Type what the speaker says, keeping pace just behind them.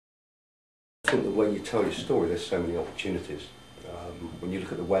think the way you tell your story, there's so many opportunities. When you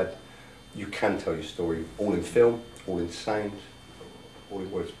look at the web, you can tell your story all in film, all in sound, all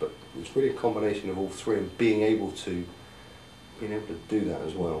in words, but it's really a combination of all three, and being able to do that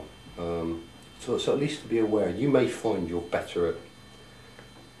as well. So at least to be aware, you may find you're better at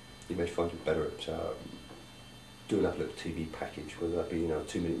doing that little TV package, whether that be a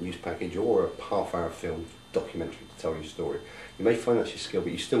 2-minute news package or a half-hour film documentary to tell your story. You may find that's your skill,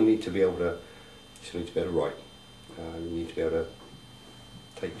 but you still need to be able to write. You need to be able to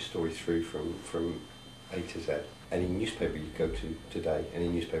take your story through from A to Z. Any newspaper you go to today, any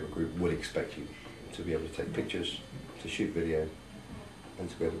newspaper group will expect you to be able to take pictures, to shoot video, and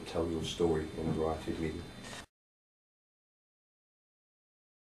to be able to tell your story in a variety of media.